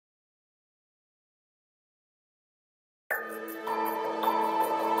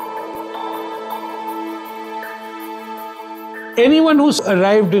Anyone who's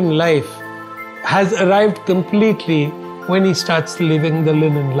arrived in life has arrived completely when he starts living the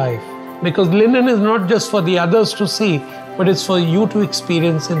linen life. Because linen is not just for the others to see, but it's for you to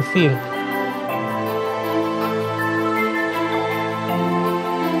experience and feel.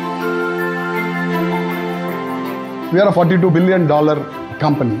 We are a $42 billion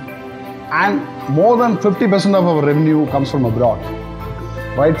company, and more than 50% of our revenue comes from abroad,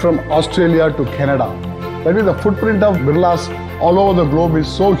 right from Australia to Canada. That means the footprint of Birlas all over the globe is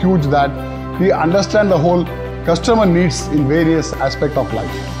so huge that we understand the whole customer needs in various aspects of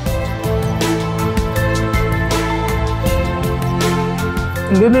life.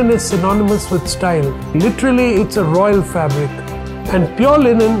 Linen is synonymous with style. Literally, it's a royal fabric. And pure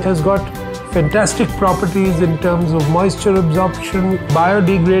linen has got fantastic properties in terms of moisture absorption,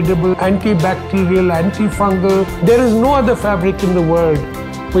 biodegradable, antibacterial, antifungal. There is no other fabric in the world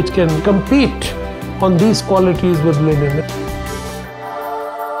which can compete on these qualities with linen.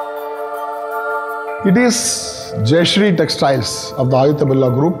 It is Jayashree Textiles of the Aditya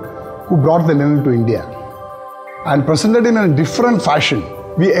Birla Group who brought the linen to India and presented it in a different fashion.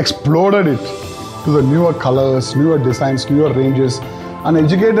 We exploded it to the newer colors, newer designs, newer ranges, and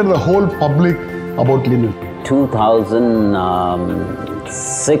educated the whole public about linen.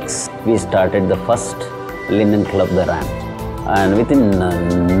 2006, we started the first linen club, the RAM. And within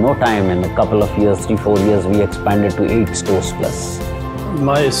no time, in a couple of years, 3-4 years, we expanded to 8 stores plus.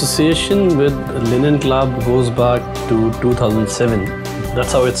 My association with Linen Club goes back to 2007.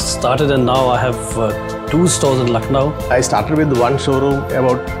 That's how it started, and now I have 2 stores in Lucknow. I started with one showroom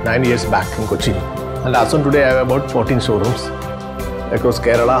about 9 years back in Kochi. And as of today, I have about 14 showrooms across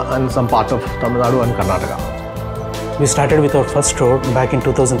Kerala and some part of Tamil Nadu and Karnataka. We started with our first store back in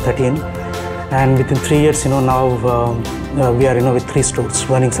 2013, and within 3 years, now we are with 3 stores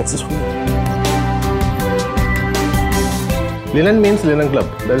running successfully. Linen means Linen Club.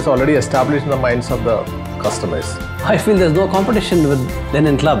 That is already established in the minds of the customers. I feel there's no competition with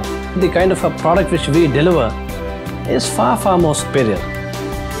Linen Club. The kind of a product which we deliver is far, far more superior.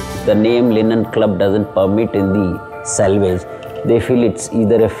 The name Linen Club doesn't permit in the salvage. They feel it's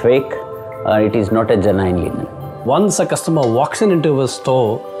either a fake or it is not a genuine linen. Once a customer walks into a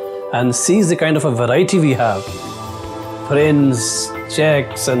store and sees the kind of a variety we have, prints,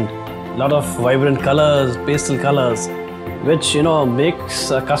 checks, and a lot of vibrant colors, pastel colors, which makes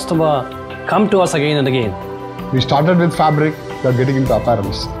a customer come to us again and again. We started with fabric, we are getting into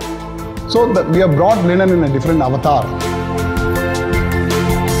apparels. So we have brought linen in a different avatar.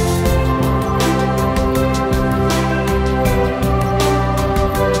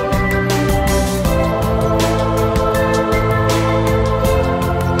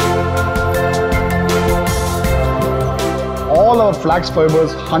 All our flax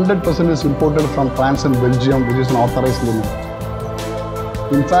fibers, 100% is imported from France and Belgium, which is an authorized linen.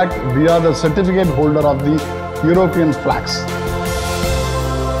 In fact, we are the certificate holder of the European flax.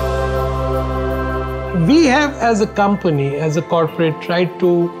 We have, as a company, as a corporate, tried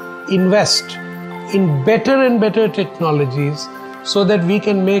to invest in better and better technologies so that we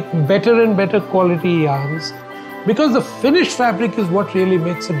can make better and better quality yarns, because the finished fabric is what really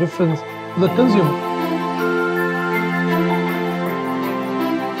makes a difference to the consumer.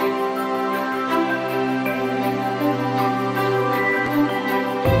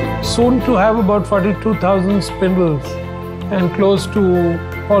 Soon to have about 42,000 spindles and close to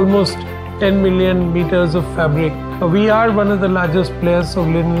almost 10 million meters of fabric. We are one of the largest players of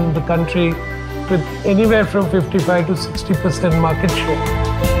linen in the country, with anywhere from 55 to 60% market share.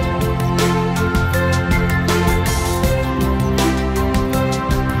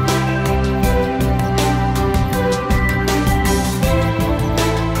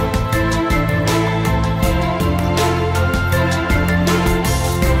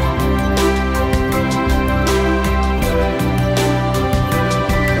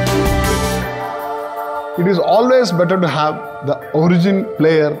 It is always better to have the origin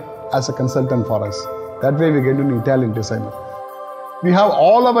player as a consultant for us. That way we get an Italian designer. We have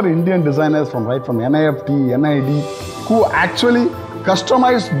all our Indian designers from NIFT, NID, who actually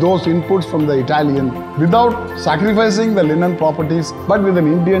customize those inputs from the Italian without sacrificing the linen properties, but with an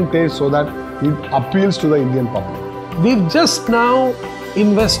Indian taste so that it appeals to the Indian public. We've just now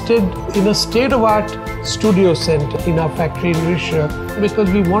invested in a state-of-art studio center in our factory in Risha, because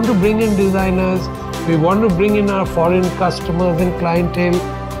we want to bring in designers, we want to bring in our foreign customers and clientele,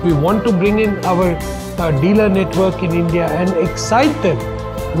 we want to bring in our dealer network in India and excite them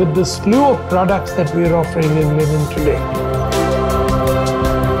with the slew of products that we are offering in linen today.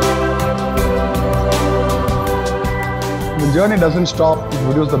 The journey doesn't stop to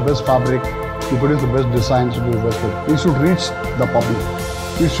produce the best fabric. we produce the best designs, we do the best work. We should reach the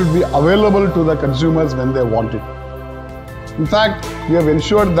public. It should be available to the consumers when they want it. In fact, we have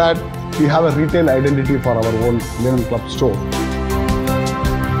ensured that we have a retail identity for our own Linen Club store.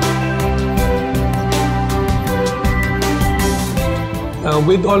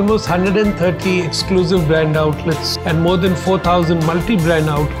 With almost 130 exclusive brand outlets and more than 4,000 multi-brand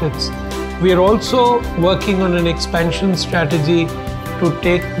outlets, we are also working on an expansion strategy to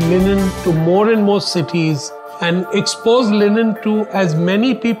take linen to more and more cities and expose linen to as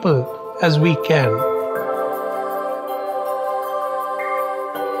many people as we can.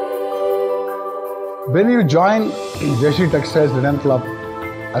 When you join Jayashree Textiles Linen Club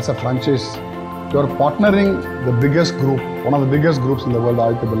as a franchise, you are partnering the biggest group, one of the biggest groups in the world,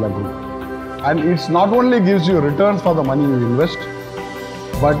 Aditya Birla Group. And it's not only gives you returns for the money you invest,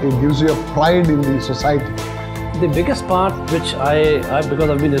 but it gives you a pride in the society. The biggest part which because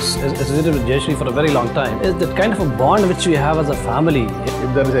I've been associated with Jayashree for a very long time, is that kind of a bond which we have as a family.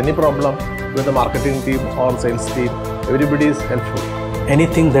 If there is any problem with the marketing team or sales team, everybody is helpful.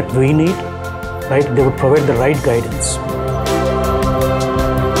 Anything that we need, right, they would provide the right guidance.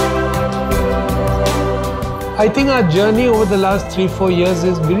 I think our journey over the last 3-4 years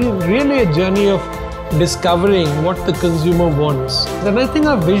is really a journey of discovering what the consumer wants. And I think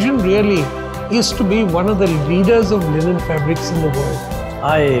our vision really is to be one of the leaders of linen fabrics in the world.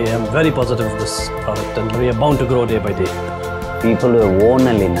 I am very positive of this product and we are bound to grow day by day. People who have worn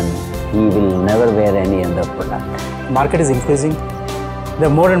a linen, he will never wear any other product. Market is increasing. There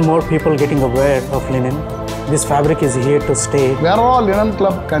are more and more people getting aware of linen. This fabric is here to stay. Where all Linen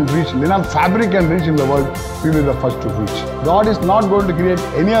Club can reach, linen fabric can reach in the world, we will be the first to reach. God is not going to create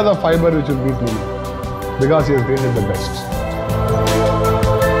any other fiber which will beat linen, because He has created the best.